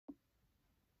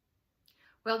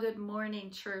Well, good morning,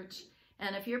 church.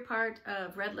 And if you're part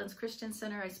of Redlands Christian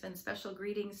Center, I send special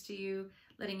greetings to you,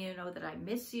 letting you know that I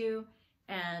miss you.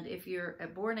 And if you're a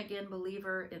born-again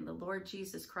believer in the Lord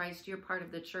Jesus Christ, you're part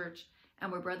of the church,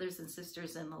 and we're brothers and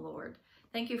sisters in the Lord.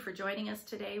 Thank you for joining us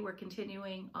today. We're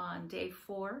continuing on day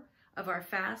 4 of our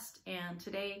fast, and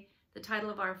today the title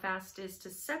of our fast is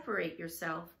to separate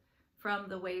yourself from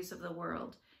the ways of the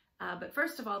world. But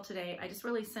first of all, today, I just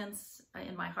really sense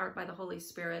in my heart by the Holy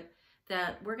Spirit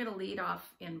that we're going to lead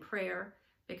off in prayer,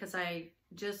 because I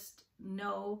just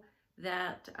know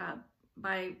that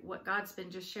by what God's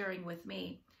been just sharing with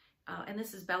me, and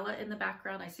this is Bella in the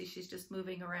background. I see she's just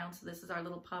moving around. So this is our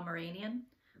little Pomeranian.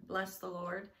 Bless the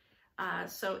Lord.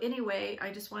 So anyway,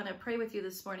 I just want to pray with you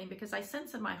this morning, because I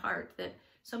sense in my heart that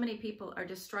so many people are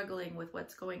just struggling with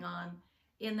what's going on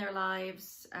in their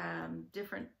lives,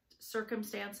 different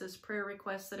circumstances, prayer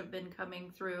requests that have been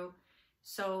coming through.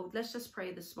 So let's just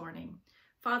pray this morning.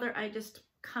 Father, I just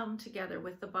come together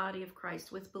with the body of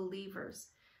Christ, with believers.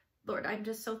 Lord, I'm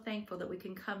just so thankful that we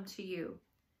can come to you.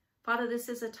 Father, this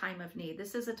is a time of need.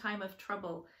 This is a time of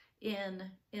trouble in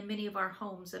many of our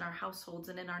homes, in our households,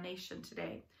 and in our nation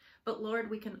today. But Lord,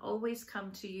 we can always come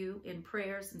to you in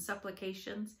prayers and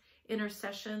supplications,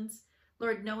 intercessions.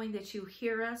 Lord, knowing that you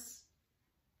hear us,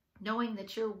 knowing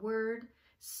that your word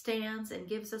stands and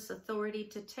gives us authority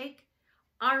to take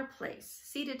our place,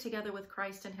 seated together with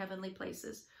Christ in heavenly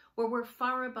places, where we're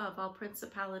far above all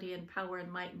principality and power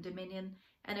and might and dominion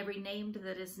and every name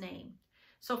that is named.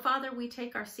 So Father, we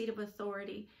take our seat of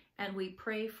authority and we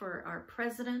pray for our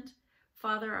president,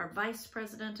 Father, our vice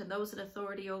president, and those in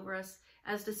authority over us,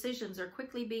 as decisions are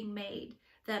quickly being made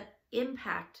that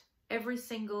impact every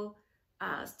single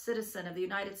citizen of the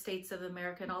United States of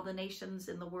America and all the nations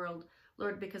in the world,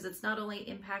 Lord, because it's not only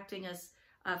impacting us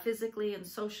physically and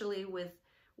socially with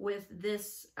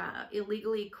this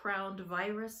illegally crowned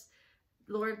virus,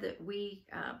 Lord, that we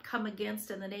come against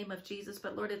in the name of Jesus,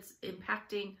 but Lord, it's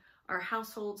impacting our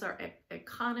households, our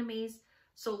economies.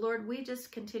 So Lord, we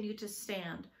just continue to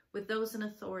stand with those in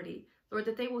authority, Lord,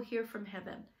 that they will hear from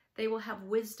heaven, they will have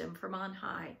wisdom from on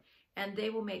high, and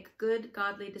they will make good,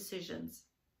 godly decisions.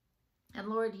 And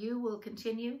Lord, you will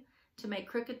continue to make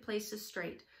crooked places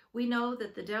straight. We know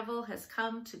that the devil has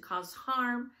come to cause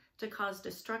harm, to cause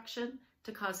destruction,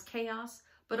 to cause chaos.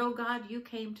 But, oh God, you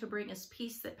came to bring us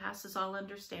peace that passes all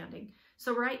understanding.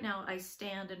 So right now I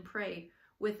stand and pray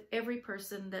with every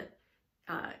person that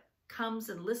comes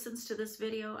and listens to this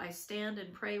video. I stand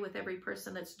and pray with every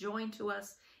person that's joined to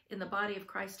us in the body of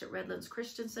Christ at Redlands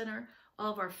Christian Center,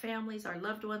 all of our families, our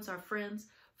loved ones, our friends.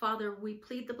 Father, we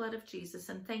plead the blood of Jesus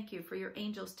and thank you for your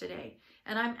angels today.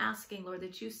 And I'm asking, Lord,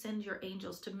 that you send your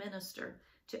angels to minister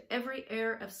to every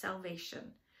heir of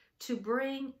salvation, to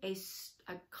bring a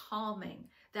calming,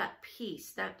 that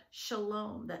peace, that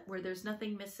shalom, that where there's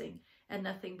nothing missing and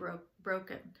nothing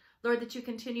broken. Lord, that you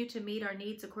continue to meet our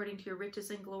needs according to your riches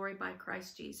and glory by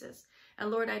Christ Jesus. And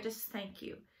Lord, I just thank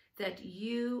you that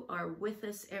you are with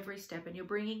us every step and you're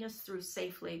bringing us through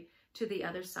safely to the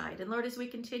other side. And Lord, as we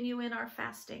continue in our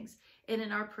fastings and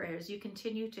in our prayers, you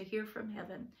continue to hear from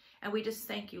heaven. And we just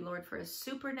thank you, Lord, for a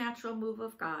supernatural move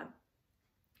of God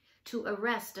to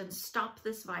arrest and stop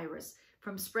this virus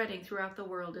from spreading throughout the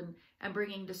world and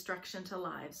bringing destruction to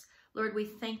lives. Lord, we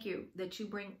thank you that you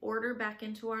bring order back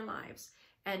into our lives,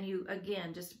 and you,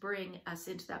 again, just bring us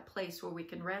into that place where we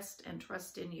can rest and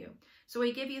trust in you. So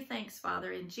we give you thanks,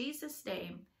 Father, in Jesus'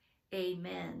 name,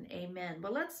 amen, amen.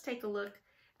 Well, let's take a look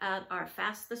at our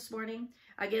fast this morning.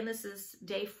 Again, this is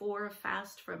day 4 of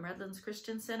fast from Redlands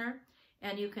Christian Center,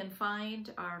 and you can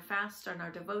find our fast and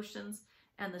our devotions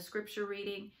and the scripture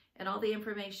reading and all the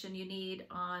information you need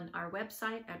on our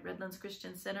website at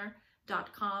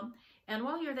redlandschristiancenter.com. And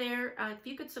while you're there, if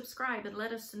you could subscribe and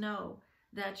let us know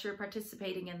that you're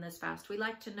participating in this fast. We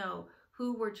like to know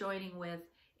who we're joining with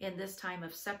in this time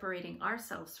of separating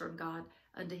ourselves from God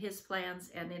unto his plans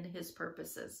and in his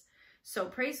purposes. So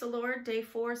praise the Lord, day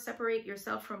 4, separate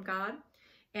yourself from God.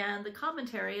 And the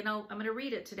commentary, and I'm going to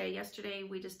read it today. Yesterday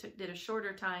we just did a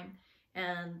shorter time,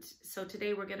 and so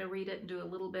today we're going to read it and do a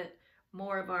little bit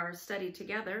more of our study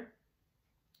together.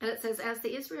 And it says, as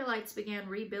the Israelites began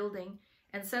rebuilding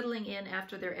and settling in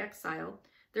after their exile,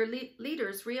 their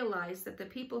leaders realized that the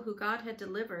people who God had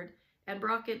delivered and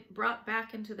brought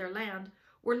back into their land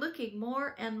were looking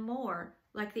more and more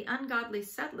like the ungodly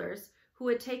settlers who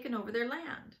had taken over their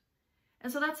land.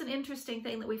 And so that's an interesting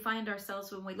thing that we find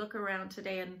ourselves when we look around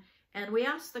today, and we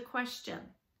ask the question,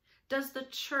 does the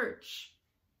church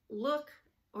look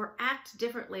or act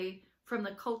differently from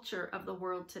the culture of the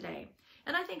world today?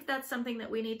 And I think that's something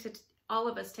that we need to, all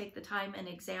of us, take the time and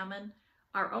examine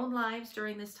our own lives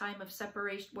during this time of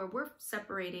separation, where we're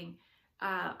separating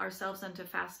ourselves into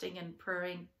fasting and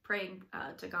praying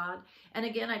to God. And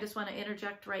again, I just want to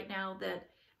interject right now that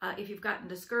if you've gotten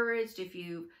discouraged, if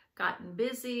you've gotten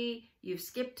busy, you've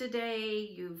skipped a day,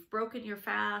 you've broken your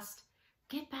fast,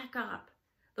 get back up.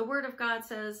 The Word of God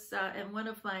says, and one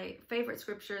of my favorite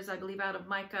scriptures, I believe out of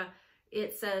Micah,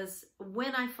 it says,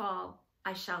 when I fall,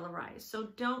 I shall arise. So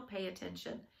don't pay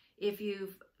attention. If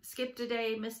you've skipped a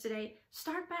day, missed a day,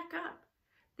 start back up.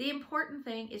 The important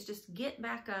thing is just get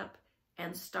back up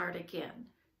and start again.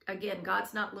 Again,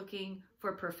 God's not looking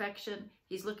for perfection.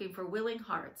 He's looking for willing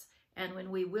hearts. And when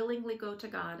we willingly go to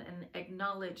God and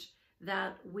acknowledge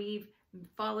that we've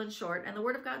fallen short, and the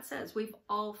Word of God says we've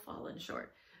all fallen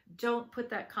short, don't put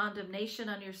that condemnation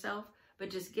on yourself, but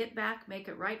just get back, make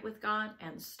it right with God,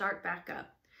 and start back up.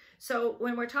 So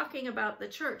when we're talking about the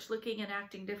church looking and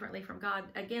acting differently from God,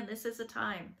 again, this is a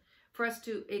time for us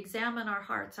to examine our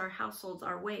hearts, our households,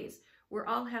 our ways. We're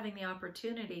all having the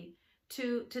opportunity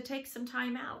to take some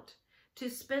time out, to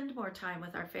spend more time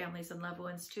with our families and loved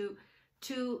ones,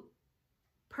 to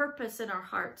purpose in our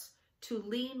hearts, to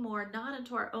lean more, not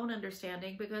into our own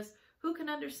understanding, because who can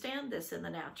understand this in the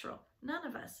natural? None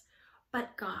of us,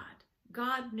 but God.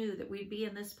 God knew that we'd be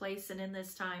in this place and in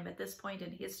this time at this point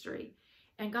in history.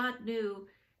 And God knew,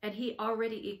 and He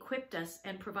already equipped us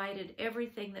and provided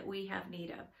everything that we have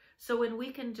need of. So when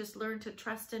we can just learn to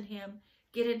trust in Him,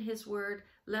 get in His Word,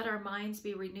 let our minds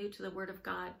be renewed to the Word of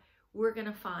God, we're going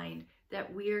to find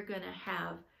that we're going to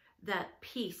have that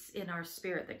peace in our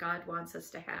spirit that God wants us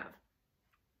to have.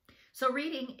 So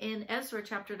reading in Ezra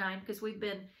chapter 9, because we've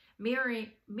been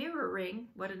mirroring,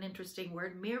 what an interesting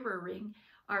word, mirroring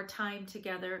our time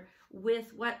together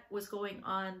with what was going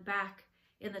on back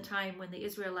in the time when the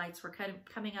Israelites were kind of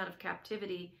coming out of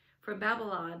captivity from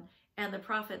Babylon, and the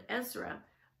prophet Ezra,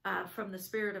 from the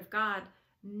Spirit of God,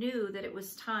 knew that it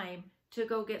was time to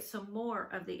go get some more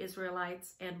of the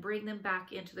Israelites and bring them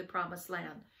back into the promised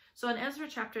land. So in Ezra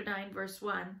chapter 9, verse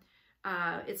 1,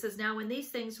 it says, now when these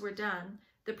things were done,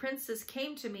 the princes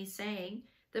came to me saying,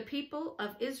 the people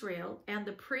of Israel and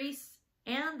the priests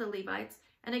and the Levites,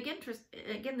 and again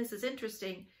this is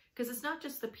interesting because it's not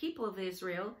just the people of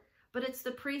Israel, but it's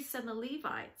the priests and the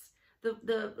Levites,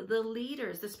 the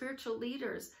leaders, the spiritual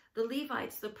leaders, the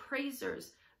Levites, the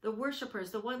praisers, the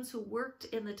worshipers, the ones who worked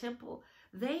in the temple.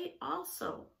 They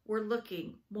also were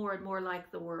looking more and more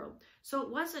like the world. So it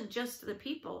wasn't just the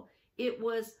people, it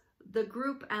was the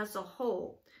group as a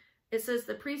whole. It says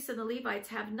the priests and the Levites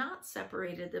have not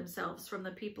separated themselves from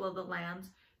the people of the lands,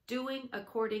 doing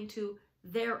according to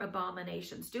their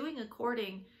abominations, doing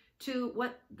according to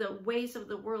what the ways of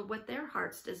the world, what their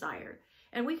hearts desired.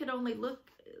 And we can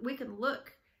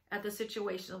look at the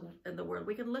situation in the world.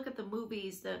 We can look at the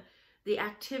movies, the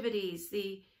activities,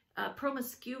 the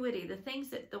promiscuity, the things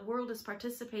that the world is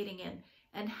participating in,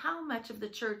 and how much of the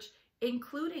church,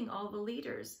 including all the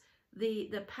leaders,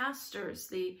 the pastors,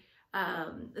 the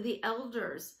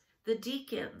elders, the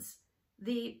deacons,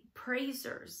 the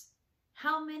praisers,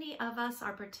 how many of us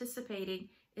are participating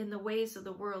in the ways of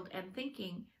the world and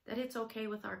thinking that it's okay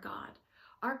with our God?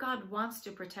 Our God wants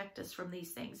to protect us from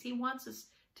these things. He wants us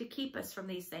to keep us from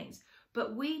these things.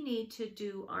 But we need to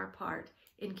do our part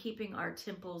in keeping our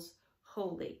temples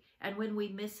holy. And when we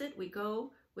miss it, we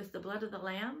go with the blood of the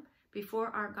Lamb before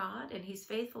our God, and He's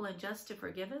faithful and just to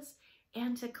forgive us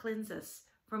and to cleanse us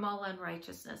from all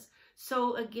unrighteousness.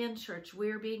 So again, church,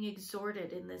 we're being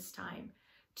exhorted in this time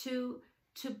to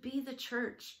be the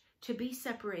church, to be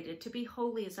separated, to be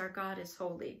holy as our God is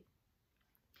holy.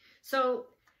 So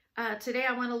today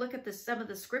I want to look at some of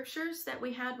the scriptures that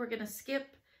we had. We're going to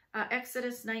skip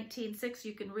Exodus 19:6.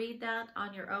 You can read that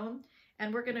on your own.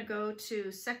 And we're going to go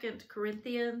to 2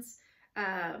 Corinthians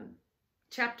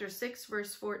chapter 6,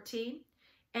 verse 14.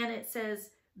 And it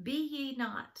says, be ye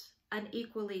not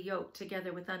unequally yoked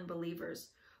together with unbelievers.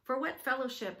 For what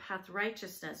fellowship hath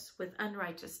righteousness with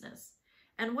unrighteousness?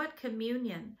 And what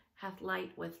communion hath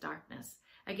light with darkness?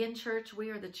 Again, church, we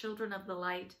are the children of the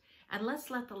light. And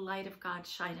let's let the light of God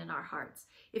shine in our hearts.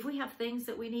 If we have things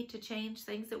that we need to change,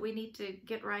 things that we need to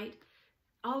get right,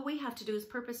 all we have to do is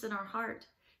purpose in our heart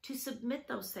to submit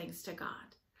those things to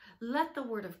God. Let the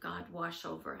Word of God wash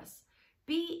over us.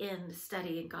 Be in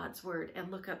studying God's Word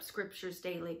and look up scriptures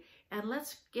daily. And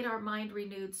let's get our mind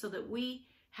renewed so that we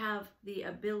have the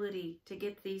ability to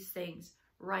get these things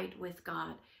right with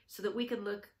God, so that we can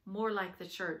look more like the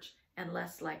church and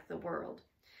less like the world.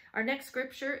 Our next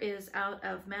scripture is out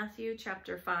of Matthew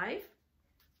chapter 5.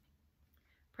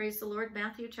 Praise the Lord,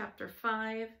 Matthew chapter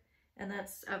 5, and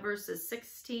that's verses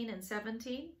 16 and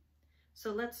 17.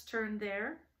 So let's turn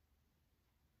there.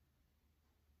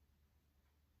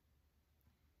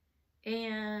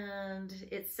 And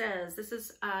it says, this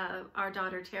is our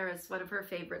daughter Tara's, one of her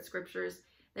favorite scriptures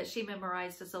that she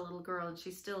memorized as a little girl, and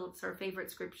it's her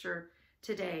favorite scripture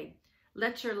today.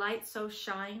 Let your light so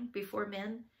shine before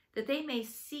men that they may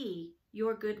see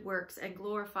your good works and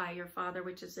glorify your Father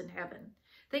which is in heaven.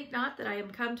 Think not that I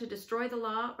am come to destroy the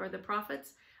law or the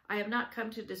prophets. I am not come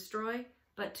to destroy,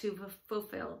 but to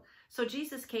fulfill. So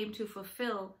Jesus came to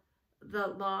fulfill the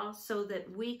law so that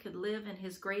we could live in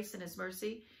his grace and his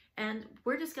mercy. And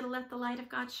we're just going to let the light of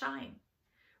God shine.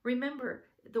 Remember,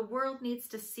 the world needs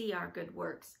to see our good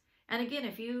works. And again,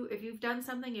 if you've done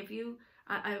something,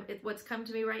 what's come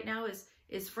to me right now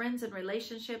is friends and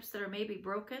relationships that are maybe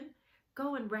broken.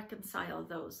 Go and reconcile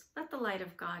those. Let the light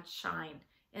of God shine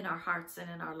in our hearts and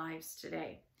in our lives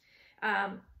today.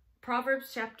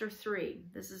 Proverbs chapter 3.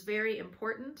 This is very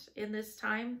important in this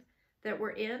time that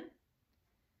we're in.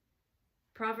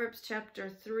 Proverbs chapter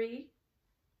 3,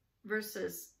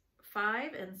 verses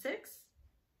 5 and 6.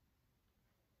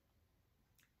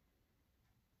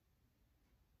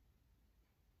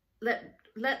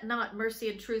 Let not mercy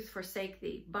and truth forsake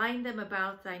thee. Bind them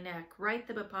about thy neck. Write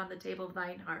them upon the table of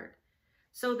thine heart,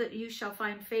 so that you shall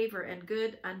find favor and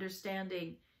good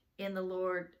understanding in the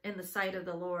Lord, in the sight of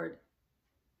the Lord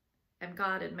and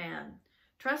God and man.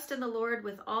 Trust in the Lord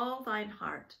with all thine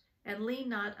heart, and lean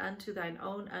not unto thine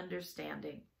own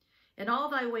understanding. In all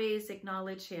thy ways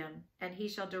acknowledge him, and he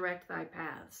shall direct thy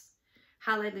paths.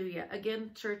 Hallelujah.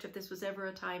 Again, church, if this was ever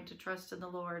a time to trust in the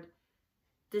Lord,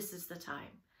 this is the time.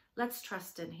 Let's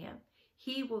trust in him.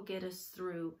 He will get us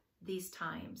through these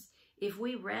times. If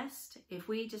we rest, if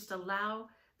we just allow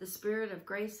the Spirit of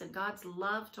grace and God's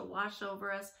love to wash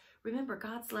over us, remember,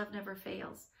 God's love never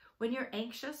fails. When you're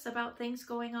anxious about things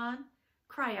going on,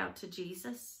 cry out to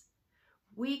Jesus.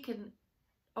 We can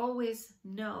always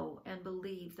know and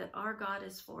believe that our God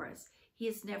is for us. He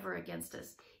is never against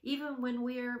us. Even when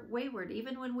we're wayward,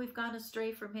 even when we've gone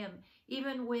astray from him,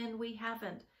 even when we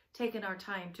haven't taken our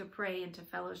time to pray and to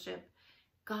fellowship,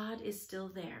 God is still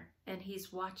there, and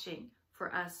he's watching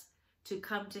for us to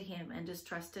come to him and just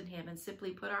trust in him and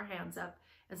simply put our hands up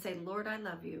and say, Lord, I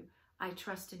love you. I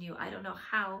trust in you. I don't know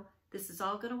how this is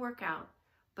all going to work out,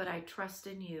 but I trust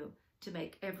in you to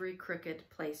make every crooked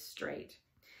place straight.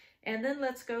 And then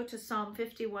let's go to Psalm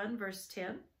 51, verse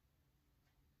 10.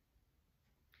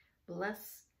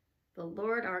 Bless the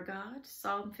Lord our God.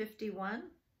 Psalm 51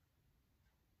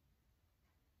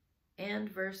 and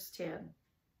verse 10.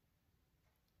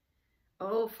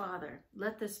 Oh, Father,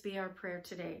 let this be our prayer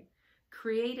today.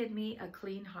 Create in me a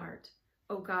clean heart,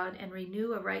 O God, and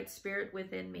renew a right spirit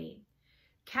within me.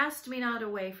 Cast me not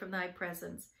away from thy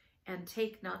presence, and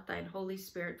take not thine Holy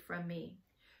Spirit from me.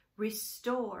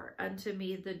 Restore unto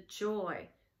me the joy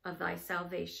of thy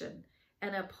salvation,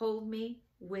 and uphold me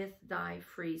with thy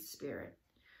free spirit.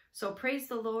 So praise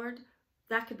the Lord.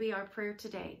 That could be our prayer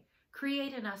today.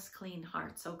 Create in us clean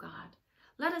hearts, O God.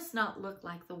 Let us not look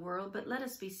like the world, but let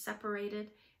us be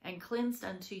separated and cleansed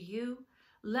unto you.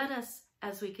 Let us,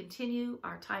 as we continue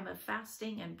our time of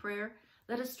fasting and prayer,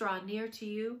 let us draw near to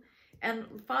you. And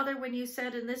Father, when you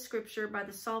said in this scripture by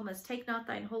the psalmist, take not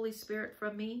thine Holy Spirit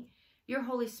from me, your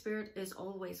Holy Spirit is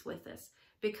always with us,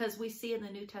 because we see in the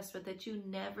New Testament that you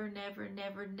never, never,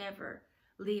 never, never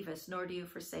leave us, nor do you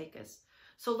forsake us.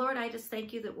 So Lord, I just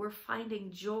thank you that we're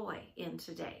finding joy in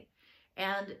today.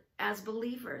 And as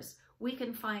believers, we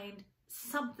can find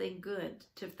something good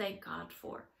to thank God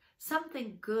for,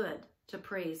 something good to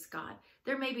praise God.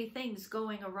 There may be things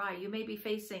going awry. You may be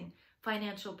facing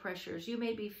financial pressures. You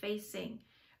may be facing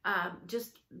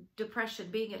just depression,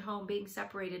 being at home, being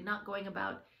separated, not going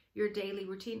about your daily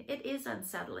routine. It is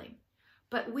unsettling,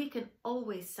 but we can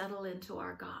always settle into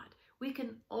our God. We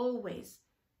can always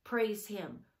praise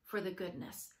him for the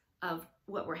goodness of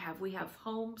what we have. We have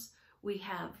homes, we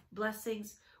have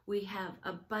blessings, we have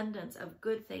abundance of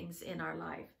good things in our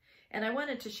life. And I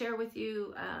wanted to share with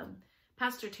you,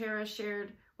 Pastor Tara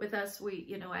shared with us,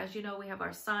 as you know, we have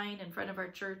our sign in front of our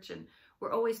church, and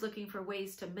we're always looking for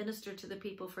ways to minister to the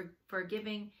people, for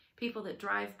giving people that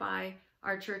drive by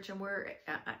our church. And we're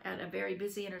at a very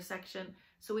busy intersection,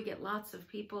 so we get lots of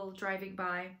people driving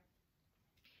by.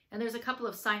 And there's a couple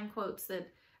of sign quotes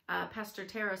that Pastor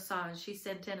Tara saw and she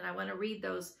sent in, and I want to read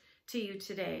those to you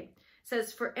today. It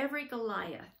says, for every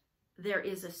Goliath, there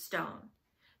is a stone.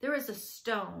 There is a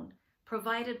stone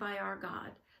provided by our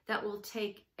God that will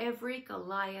take every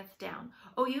Goliath down.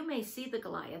 Oh, you may see the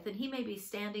Goliath, and he may be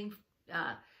standing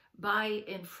by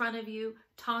in front of you,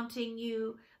 taunting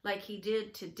you like he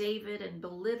did to David, and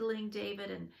belittling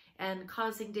David, and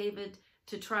causing David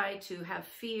to try to have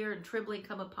fear and trembling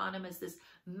come upon him as this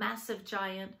massive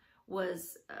giant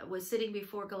was sitting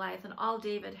before Goliath, and all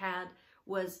David had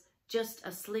was just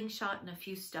a slingshot and a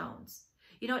few stones.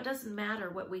 You know, it doesn't matter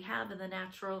what we have in the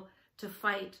natural to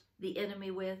fight the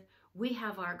enemy with. We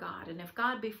have our God, and if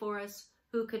God before us,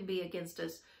 who can be against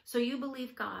us? So you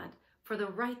believe God for the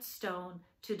right stone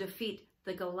to defeat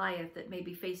the Goliath that may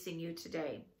be facing you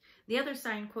today. The other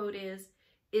sign quote is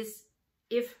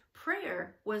if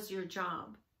prayer was your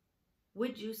job,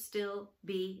 would you still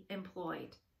be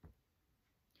employed?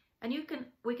 And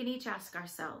we can each ask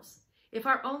ourselves, if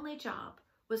our only job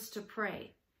was to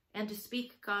pray and to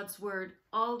speak God's word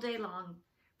all day long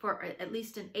for at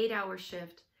least an 8-hour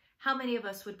shift, how many of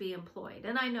us would be employed?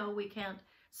 And I know we can't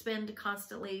spend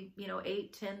constantly,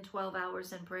 8, 10, 12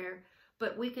 hours in prayer,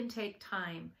 but we can take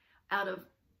time out of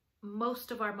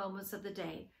most of our moments of the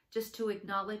day just to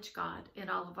acknowledge God in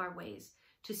all of our ways,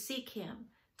 to seek him,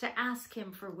 to ask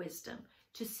him for wisdom,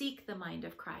 to seek the mind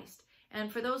of Christ.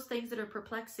 And for those things that are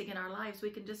perplexing in our lives, we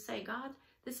can just say, God,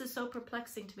 this is so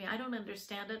perplexing to me. I don't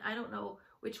understand it. I don't know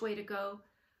which way to go.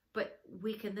 But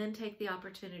we can then take the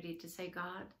opportunity to say,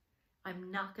 God,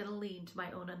 I'm not going to lean to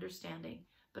my own understanding,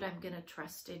 but I'm going to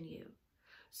trust in you.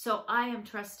 So I am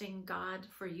trusting God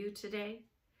for you today,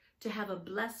 to have a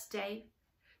blessed day,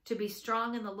 to be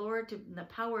strong in the Lord, in the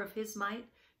power of his might,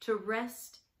 to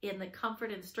rest in the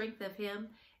comfort and strength of him,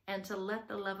 and to let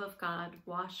the love of God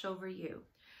wash over you.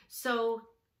 So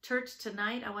church,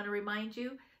 tonight, I want to remind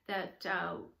you that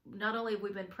not only have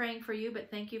we been praying for you,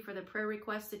 but thank you for the prayer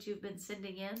requests that you've been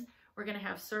sending in. We're going to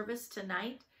have service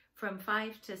tonight from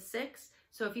 5 to 6.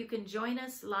 So if you can join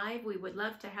us live, we would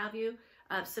love to have you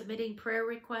submitting prayer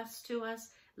requests to us,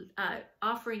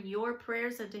 offering your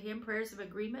prayers unto him, prayers of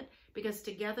agreement, because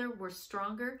together we're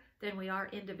stronger than we are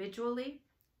individually.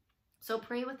 So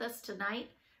pray with us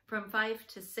tonight from 5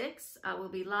 to 6. We'll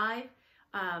be live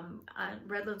on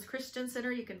Redlands Christian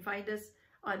Center. You can find us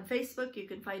on Facebook. You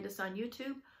can find us on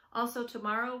YouTube. Also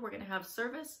tomorrow we're going to have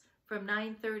service from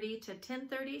 9:30 to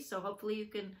 10:30. So hopefully you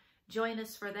can join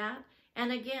us for that.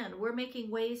 And again, we're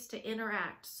making ways to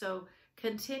interact. So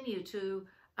continue to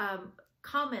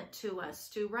comment to us,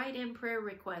 to write in prayer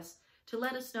requests, to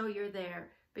let us know you're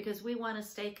there, because we want to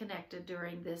stay connected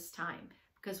during this time,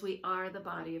 because we are the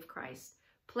body of Christ.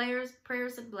 Prayers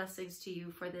and blessings to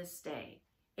you for this day.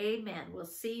 Amen. We'll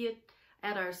see you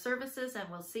at our services, and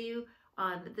we'll see you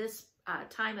on this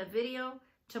time of video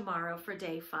tomorrow for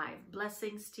day 5.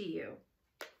 Blessings to you.